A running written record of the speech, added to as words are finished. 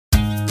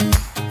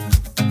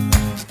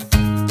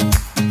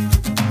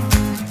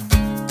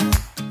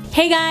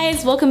Hey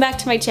guys, welcome back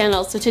to my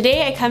channel. So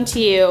today I come to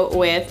you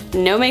with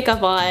no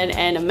makeup on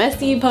and a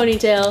messy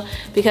ponytail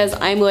because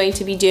I'm going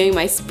to be doing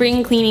my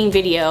spring cleaning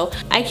video.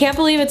 I can't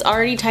believe it's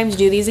already time to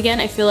do these again.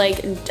 I feel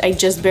like I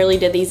just barely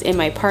did these in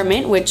my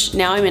apartment, which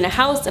now I'm in a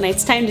house and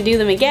it's time to do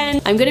them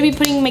again. I'm gonna be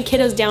putting my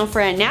kiddos down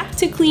for a nap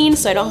to clean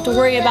so I don't have to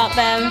worry about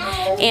them,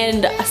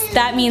 and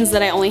that means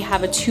that I only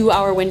have a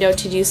 2-hour window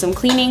to do some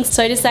cleaning.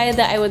 So I decided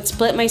that I would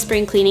split my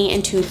spring cleaning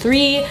into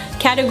 3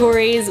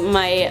 categories: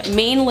 my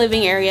main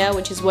living area,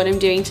 which is what I'm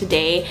doing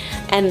today,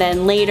 and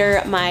then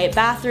later my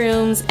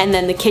bathrooms, and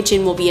then the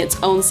kitchen will be its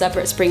own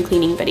separate spring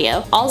cleaning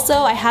video. Also,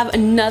 I have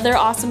another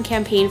awesome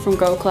campaign from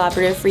Grow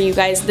Collaborative for you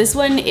guys. This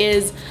one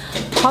is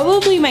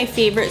probably my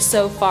favorite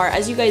so far.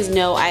 As you guys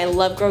know, I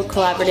love Grow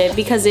Collaborative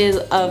because it is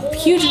a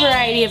huge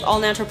variety of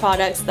all natural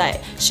products that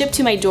ship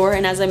to my door,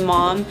 and as a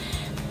mom,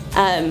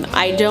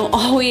 I don't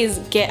always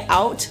get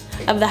out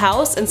of the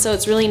house, and so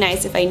it's really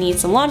nice if I need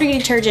some laundry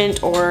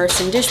detergent or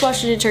some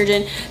dishwasher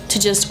detergent to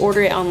just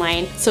order it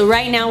online. So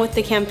right now with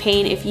the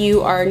campaign, if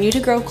you are new to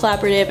Grow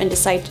Collaborative and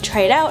decide to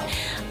try it out,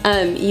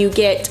 you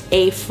get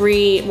a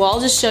free, well, I'll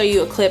just show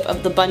you a clip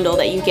of the bundle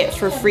that you get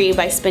for free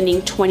by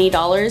spending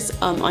 $20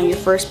 on your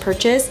first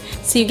purchase.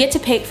 So you get to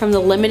pick from the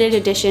limited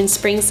edition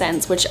spring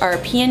scents, which are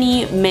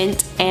peony,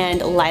 mint,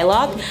 and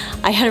lilac.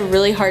 I had a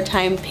really hard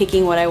time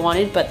picking what I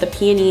wanted, but the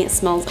peony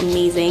smells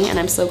amazing and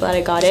I'm so glad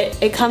I got it.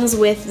 It comes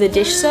with the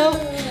dish soap,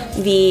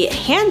 the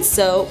hand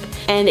soap,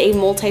 and a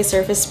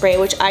multi-surface spray,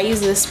 which I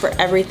use this for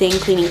everything: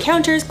 cleaning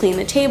counters, cleaning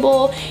the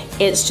table.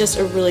 It's just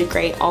a really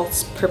great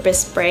all-purpose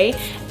spray,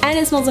 and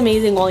it smells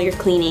amazing while you're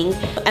cleaning.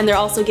 And they're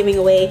also giving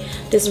away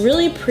this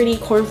really pretty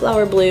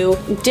cornflower blue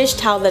dish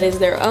towel that is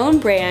their own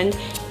brand,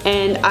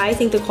 and I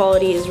think the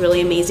quality is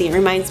really amazing. It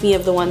reminds me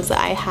of the ones that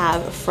I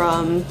have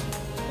from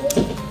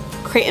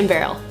Crate &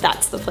 Barrel.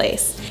 That's the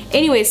place.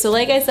 Anyway, so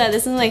like I said,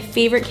 this is my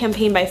favorite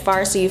campaign by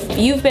far. So if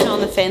you've been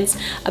on the fence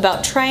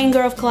about trying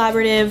Grow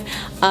Collaborative,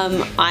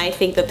 I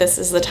think that this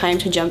is the time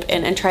to jump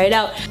in and try it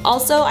out.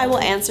 Also, I will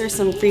answer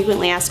some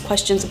frequently asked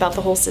questions about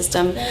the whole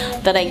system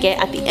that I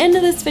get at the end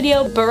of this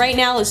video. But right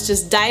now, let's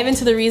just dive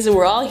into the reason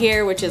we're all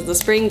here, which is the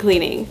spring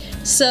cleaning.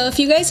 So if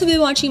you guys have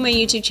been watching my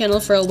YouTube channel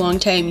for a long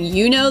time,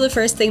 you know the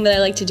first thing that I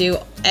like to do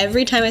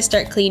every time I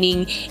start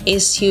cleaning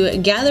is to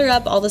gather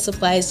up all the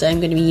supplies that I'm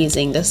going to be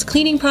using. The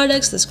cleaning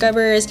products, the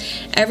scrubbers,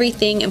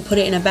 everything, and put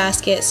it in a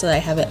basket so that I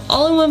have it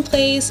all in one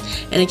place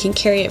and I can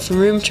carry it from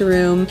room to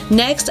room.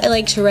 Next, I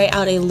like to write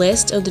out a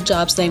list of the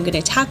jobs that I'm going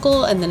to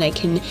tackle, and then I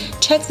can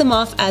check them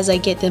off as I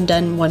get them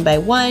done one by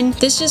one.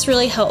 This just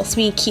really helps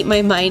me keep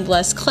my mind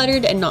less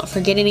cluttered and not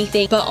forget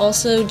anything, but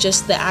also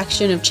just the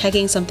action of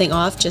checking something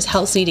off just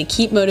helps me to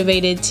keep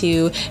motivated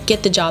to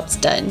get the jobs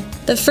done.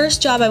 The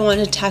first job I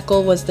wanted to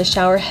tackle was the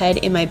shower head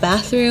in my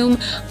bathroom.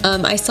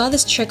 I saw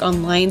this trick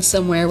online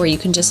somewhere where you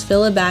can just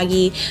fill a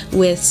baggie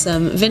with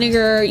some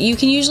vinegar. You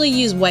can usually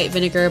use white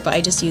vinegar, but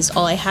I just used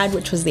all I had,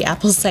 which was the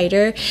apple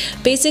cider.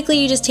 Basically,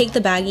 you just take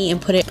the baggie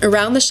and put it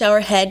around the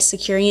shower head,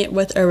 securing it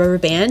with a rubber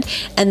band,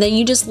 and then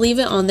you just leave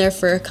it on there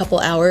for a couple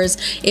hours.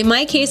 In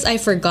my case, I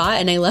forgot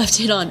and I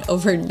left it on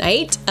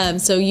overnight,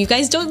 so you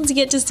guys don't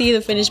get to see the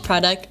finished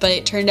product, but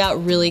it turned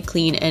out really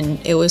clean and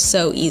it was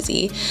so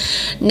easy.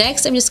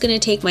 Next, I'm just going to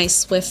take my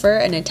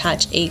Swiffer and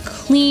attach a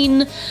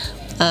clean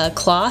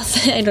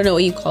cloth, I don't know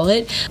what you call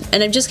it,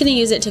 and I'm just going to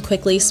use it to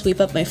quickly sweep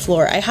up my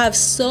floor. I have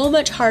so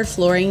much hard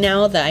flooring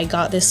now that I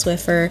got this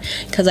Swiffer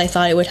because I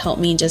thought it would help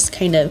me just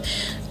kind of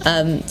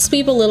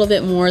sweep a little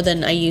bit more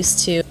than I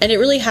used to, and it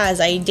really has.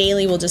 I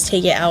daily will just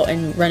take it out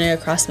and run it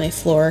across my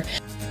floor.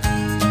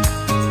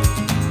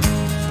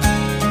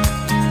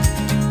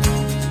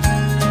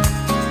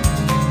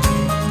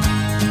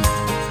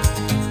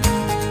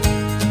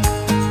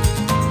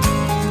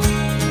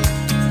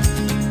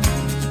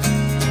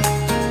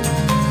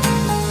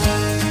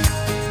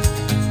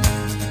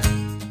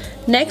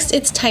 Next,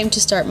 it's time to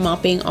start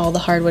mopping all the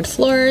hardwood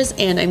floors,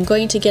 and I'm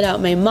going to get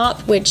out my mop,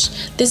 which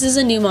this is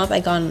a new mop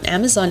I got on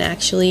Amazon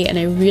actually, and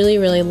I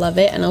really love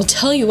it, and I'll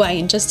tell you why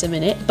in just a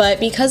minute. But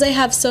because I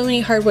have so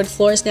many hardwood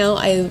floors now,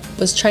 I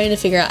was trying to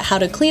figure out how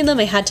to clean them.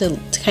 I had to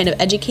kind of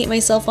educate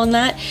myself on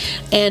that,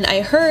 and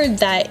I heard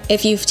that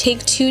if you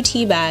take 2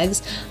 tea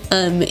bags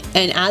and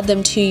add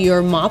them to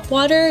your mop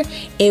water,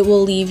 it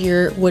will leave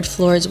your wood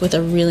floors with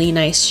a really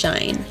nice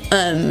shine.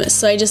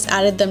 So I just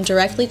added them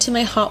directly to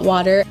my hot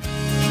water.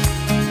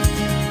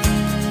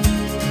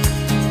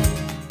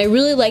 I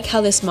really like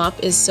how this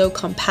mop is so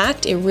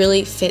compact. It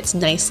really fits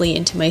nicely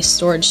into my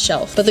storage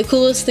shelf. But the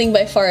coolest thing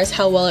by far is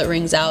how well it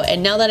wrings out.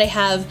 And now that I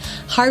have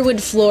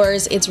hardwood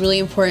floors, it's really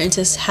important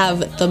to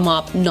have the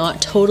mop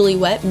not totally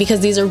wet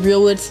because these are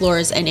real wood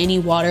floors and any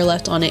water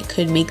left on it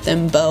could make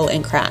them bow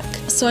and crack.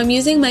 So I'm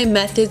using my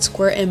Method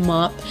Squirt and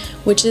Mop,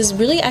 which is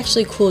really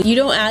actually cool. You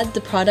don't add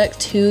the product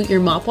to your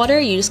mop water,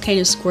 you just kind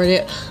of squirt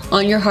it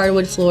on your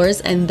hardwood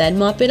floors and then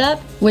mop it up,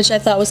 which I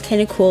thought was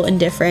kind of cool and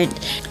different.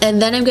 And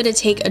then I'm gonna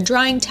take a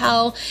drying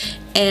towel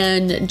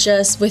and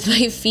just with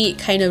my feet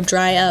kind of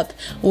dry up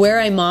where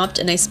I mopped,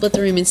 and I split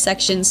the room in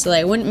sections so that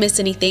I wouldn't miss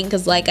anything,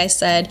 because like I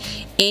said,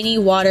 any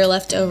water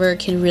left over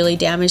can really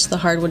damage the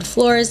hardwood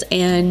floors,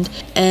 and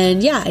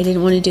yeah, I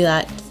didn't want to do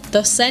that.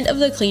 The scent of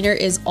the cleaner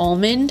is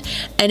almond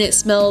and it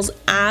smells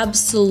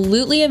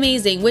absolutely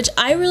amazing, which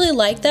I really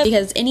like that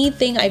because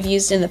anything I've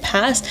used in the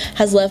past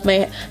has left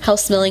my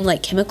house smelling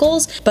like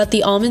chemicals, but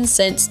the almond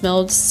scent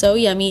smelled so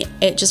yummy.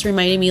 It just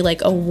reminded me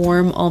like a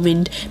warm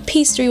almond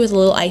pastry with a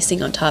little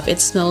icing on top.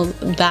 It smelled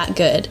that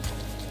good.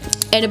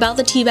 And about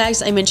the tea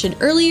bags I mentioned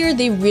earlier,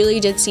 they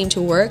really did seem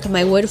to work.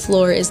 My wood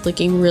floor is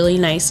looking really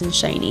nice and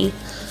shiny.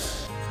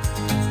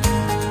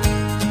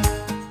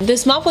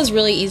 This mop was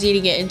really easy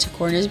to get into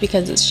corners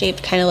because it's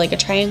shaped kind of like a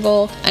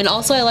triangle, and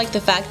also I like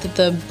the fact that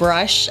the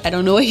brush, I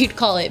don't know what you'd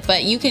call it,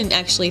 but you can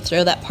actually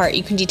throw that part,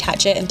 you can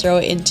detach it and throw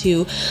it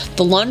into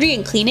the laundry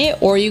and clean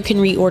it, or you can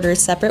reorder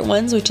separate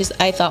ones, which is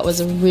I thought was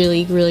a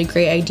really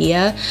great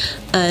idea.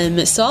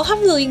 So I'll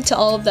have the link to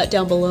all of that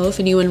down below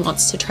if anyone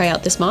wants to try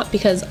out this mop,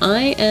 because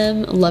I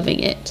am loving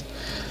it.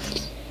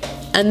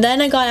 And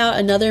then I got out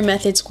another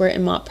Method Squirt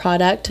and Mop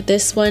product.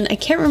 This one, I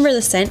can't remember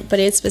the scent, but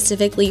it's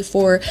specifically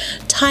for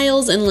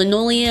tiles and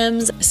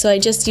linoleums, so I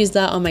just used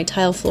that on my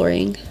tile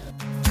flooring.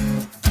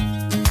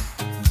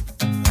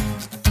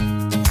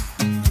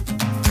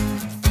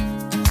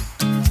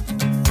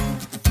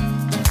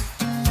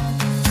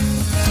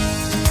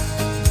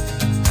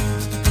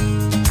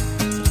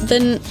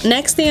 The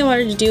next thing I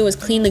wanted to do was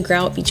clean the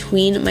grout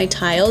between my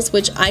tiles,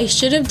 which I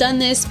should have done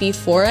this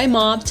before I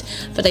mopped,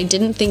 but I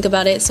didn't think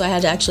about it, so I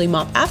had to actually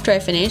mop after I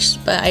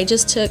finished. But I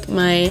just took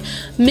my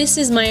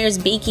Mrs. Meyer's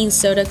baking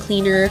soda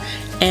cleaner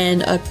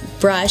and a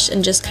brush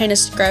and just kind of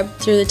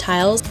scrubbed through the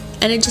tiles,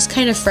 and it just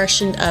kind of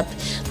freshened up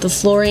the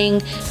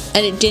flooring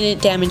and it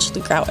didn't damage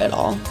the grout at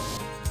all.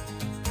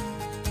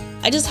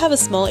 I just have a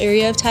small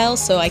area of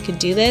tiles, so I could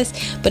do this,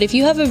 but if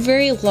you have a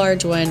very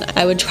large one,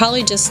 I would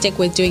probably just stick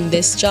with doing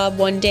this job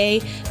one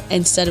day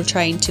instead of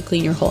trying to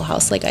clean your whole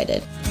house like I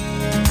did.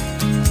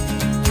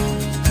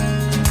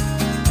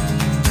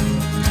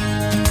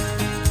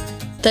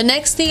 The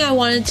next thing I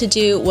wanted to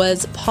do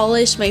was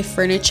polish my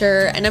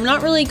furniture, and I'm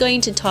not really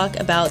going to talk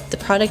about the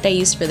product I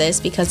used for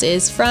this because it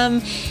is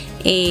from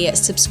a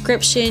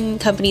subscription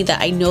company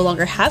that I no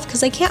longer have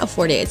because I can't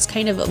afford it. It's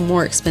kind of a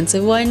more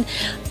expensive one,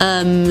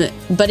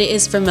 but it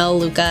is from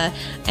Melaleuca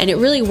and it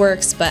really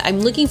works, but I'm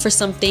looking for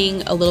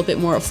something a little bit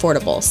more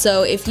affordable.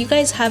 So if you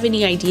guys have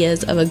any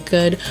ideas of a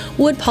good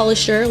wood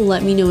polisher,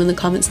 let me know in the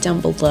comments down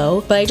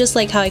below. But I just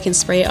like how I can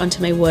spray it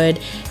onto my wood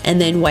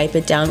and then wipe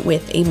it down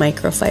with a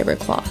microfiber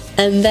cloth.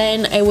 And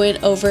then I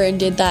went over and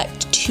did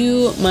that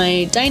to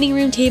my dining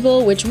room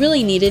table, which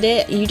really needed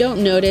it. You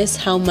don't notice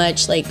how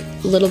much like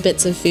little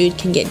bits of food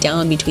can get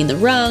down between the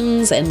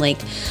rungs and like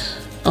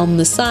on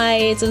the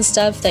sides and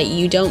stuff that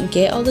you don't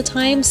get all the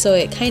time, so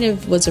it kind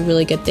of was a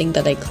really good thing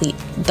that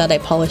I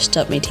polished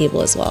up my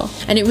table as well,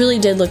 and it really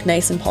did look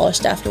nice and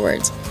polished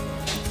afterwards.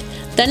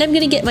 Then I'm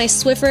gonna get my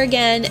Swiffer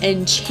again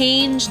and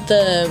change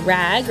the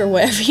rag, or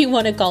whatever you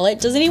want to call it.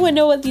 Does anyone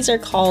know what these are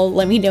called?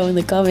 Let me know in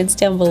the comments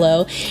down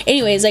below.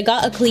 Anyways, I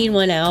got a clean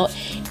one out,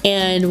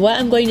 and what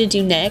I'm going to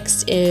do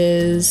next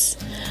is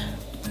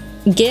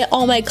get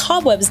all my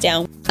cobwebs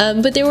down.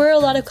 But there were a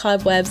lot of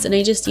cobwebs, and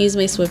I just used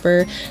my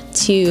Swiffer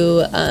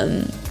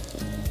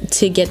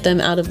to get them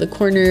out of the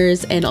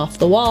corners and off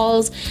the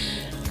walls.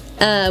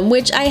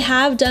 Which I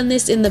have done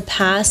this in the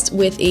past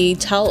with a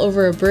towel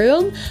over a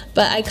broom,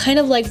 but I kind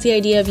of like the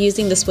idea of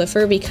using the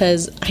Swiffer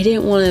because I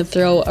didn't want to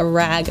throw a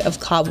rag of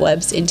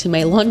cobwebs into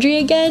my laundry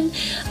again.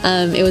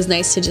 It was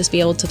nice to just be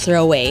able to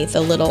throw away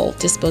the little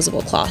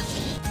disposable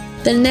cloth.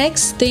 The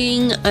next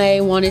thing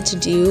I wanted to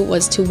do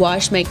was to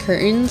wash my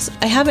curtains.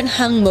 I haven't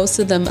hung most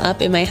of them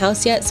up in my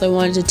house yet, so I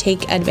wanted to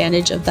take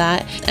advantage of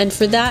that. And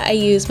for that, I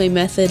used my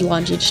Method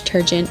laundry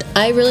detergent.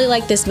 I really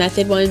like this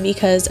Method one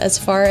because as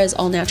far as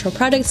all natural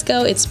products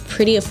go, it's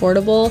pretty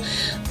affordable,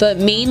 but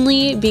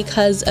mainly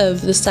because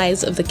of the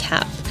size of the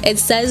cap. It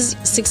says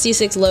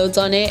 66 loads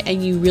on it,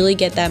 and you really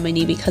get that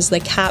many because the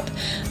cap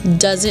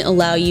doesn't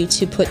allow you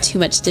to put too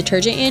much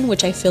detergent in,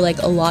 which I feel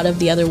like a lot of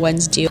the other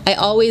ones do. I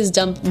always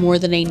dump more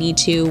than I need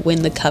to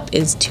when the cup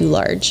is too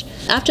large.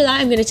 After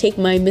that, I'm going to take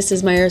my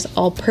Mrs. Meyer's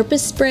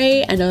all-purpose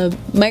spray and a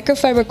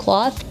microfiber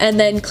cloth and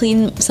then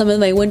clean some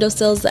of my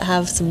windowsills that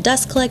have some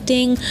dust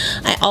collecting.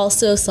 I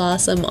also saw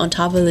some on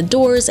top of the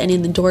doors and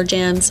in the door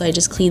jambs, so I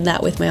just cleaned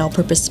that with my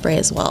all-purpose spray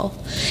as well.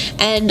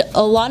 And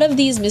a lot of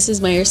these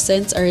Mrs. Meyer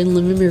scents are in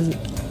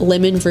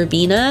lemon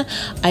verbena.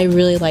 I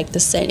really like the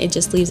scent. It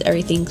just leaves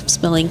everything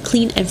smelling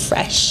clean and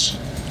fresh.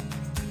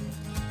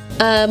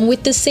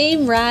 With the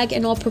same rag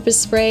and all-purpose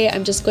spray,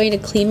 I'm just going to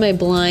clean my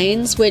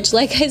blinds, which,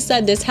 like I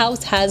said, this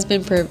house has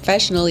been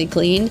professionally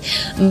cleaned,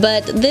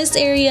 but this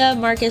area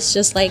Marcus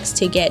just likes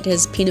to get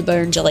his peanut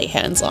butter and jelly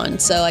hands on,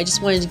 so I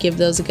just wanted to give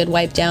those a good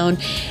wipe down.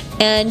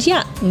 and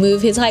yeah,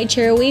 move his high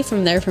chair away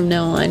from there from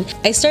now on.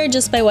 I started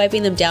just by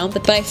wiping them down,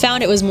 but I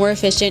found it was more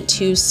efficient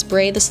to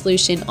spray the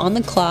solution on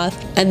the cloth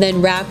and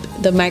then wrap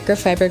the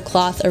microfiber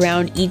cloth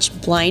around each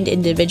blind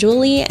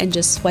individually and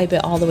just wipe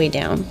it all the way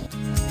down.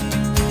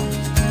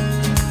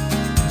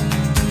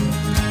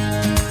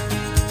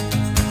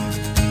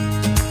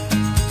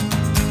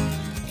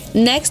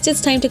 Next,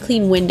 it's time to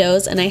clean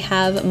windows, and I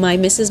have my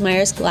Mrs.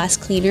 Meyer's glass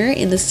cleaner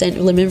in the scent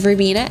lemon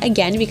verbena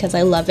again because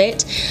I love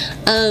it.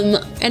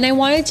 And I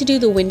wanted to do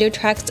the window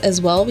tracks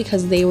as well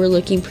because they were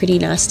looking pretty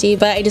nasty,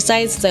 but I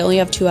decided since I only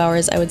have 2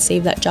 hours I would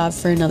save that job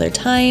for another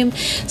time.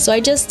 So I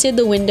just did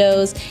the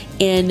windows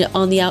and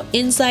on the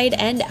inside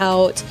and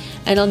out,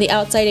 and on the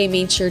outside I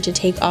made sure to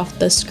take off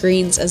the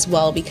screens as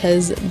well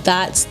because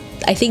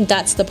I think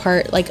that's the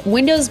part, like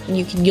windows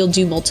you'll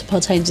do multiple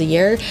times a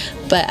year,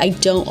 but I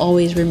don't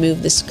always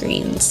remove the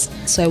screens.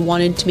 So I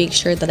wanted to make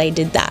sure that I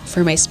did that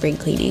for my spring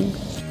cleaning.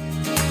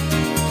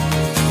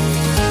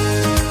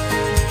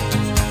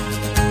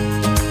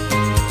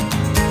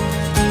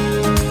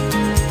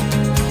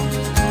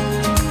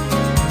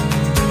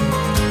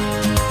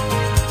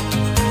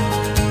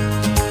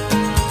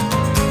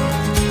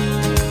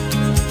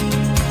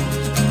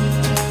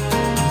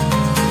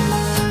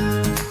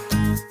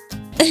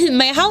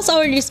 My house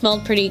already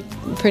smelled pretty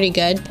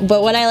good,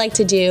 but what I like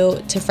to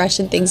do to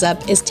freshen things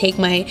up is take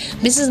my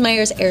Mrs.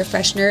 Meyer's air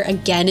freshener,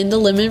 again in the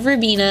lemon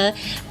verbena,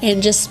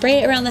 and just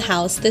spray it around the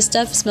house. This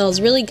stuff smells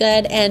really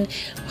good, and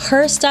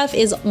her stuff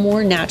is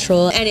more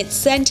natural, and it's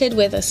scented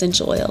with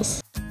essential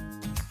oils.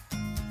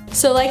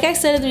 So like I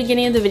said at the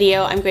beginning of the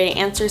video, I'm going to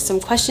answer some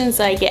questions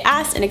that I get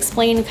asked and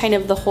explain kind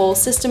of the whole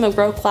system of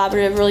Grow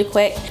Collaborative really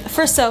quick.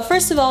 First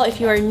of all, if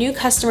you are a new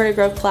customer to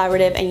Grow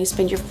Collaborative and you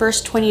spend your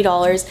first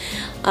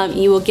 $20,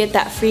 you will get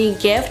that free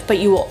gift, but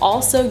you will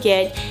also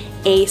get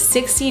a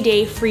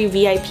 60-day free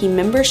VIP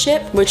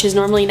membership, which is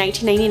normally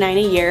 $19.99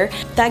 a year.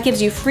 That gives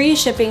you free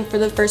shipping for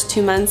the first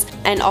 2 months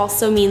and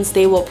also means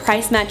they will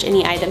price match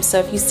any item.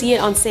 So if you see it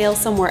on sale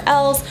somewhere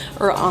else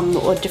or on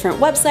a different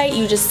website,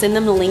 you just send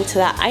them the link to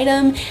that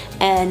item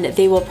and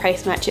they will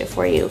price match it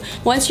for you.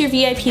 Once your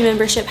VIP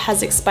membership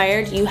has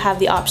expired, you have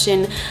the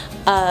option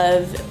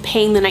of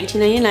paying the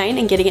 $19.99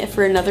 and getting it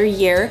for another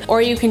year,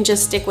 or you can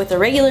just stick with a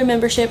regular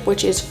membership,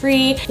 which is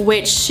free,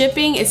 which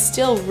shipping is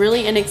still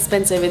really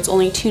inexpensive. It's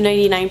only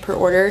 $2.99 per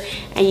order,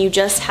 and you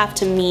just have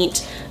to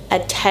meet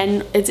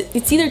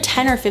it's either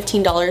 $10 or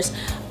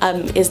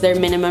 $15 is their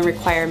minimum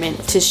requirement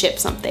to ship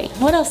something.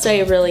 What else do I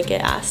really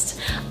get asked?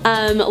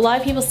 A lot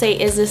of people say,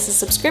 is this a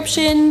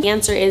subscription? The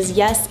answer is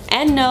yes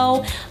and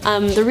no.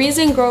 The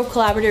reason Grow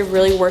Collaborative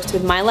really works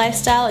with my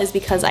lifestyle is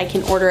because I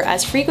can order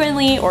as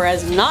frequently or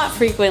as not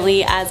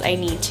frequently as I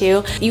need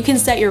to. You can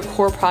set your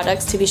core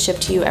products to be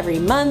shipped to you every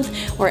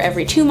month or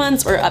every 2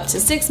 months or up to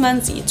 6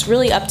 months. It's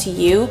really up to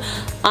you.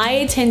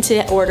 I tend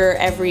to order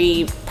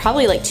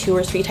probably like 2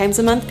 or 3 times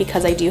a month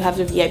because I do have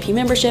the VIP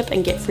membership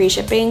and get free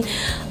shipping.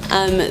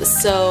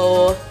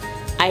 So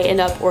I end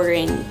up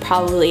ordering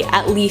probably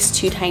at least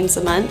 2 times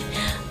a month.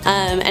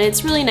 And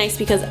it's really nice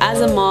because as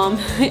a mom,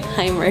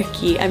 hi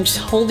Marky, I'm just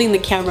holding the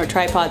camera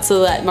tripod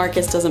so that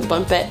Marcus doesn't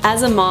bump it.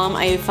 As a mom,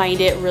 I find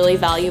it really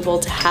valuable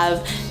to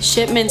have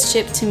shipments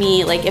shipped to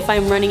me. Like if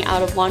I'm running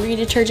out of laundry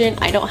detergent,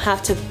 I don't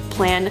have to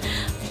plan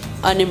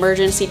an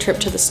emergency trip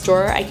to the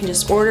store. I can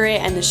just order it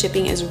and the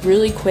shipping is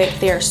really quick.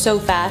 They are so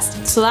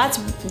fast. So that's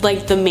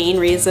like the main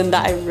reason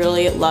that I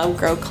really love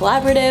Grow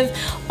Collaborative.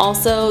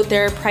 Also,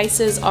 their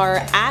prices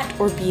are at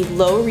or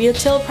below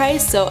retail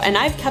price. And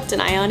I've kept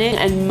an eye on it,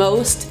 and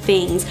most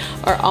things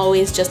are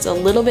always just a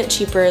little bit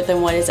cheaper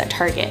than what is at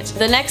Target.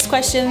 The next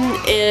question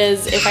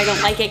is, if I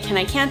don't like it, can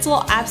I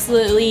cancel?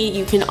 Absolutely,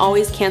 you can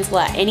always cancel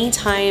at any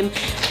time.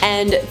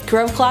 And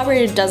Grow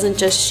Collaborative doesn't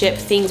just ship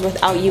things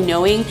without you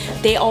knowing.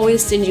 They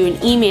always send you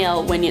an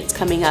email when it's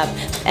coming up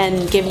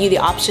and give you the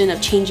option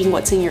of changing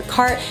what's in your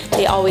cart.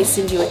 They always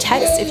send you a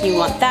text if you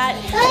want that,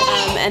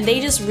 and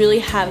they just really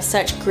have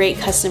such great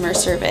customer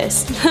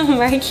service.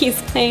 Marky's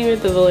playing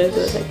with the balloons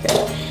in the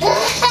background.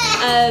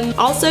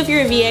 Also, if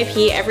you're a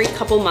VIP, every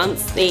couple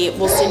months they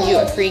will send you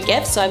a free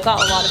gift, so I've got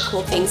a lot of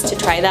cool things to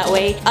try that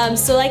way.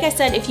 So like I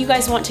said, if you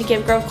guys want to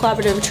give Grow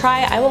Collaborative a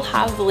try, I will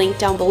have the link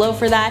down below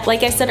for that.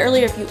 Like I said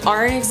earlier, if you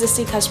are an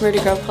existing customer to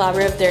Grow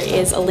Collaborative, there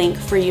is a link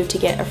for you to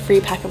get a free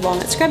pack of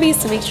Walnut Scrubbies,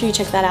 so make sure you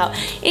check that out.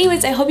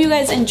 Anyways, I hope you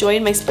guys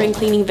enjoyed my spring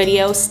cleaning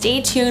video.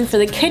 Stay tuned for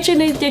the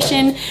kitchen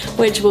edition,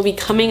 which will be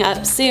coming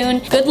up soon.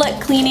 Good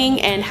luck cleaning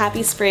and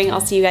happy spring.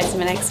 I'll see you guys in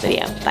my next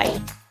video. Bye.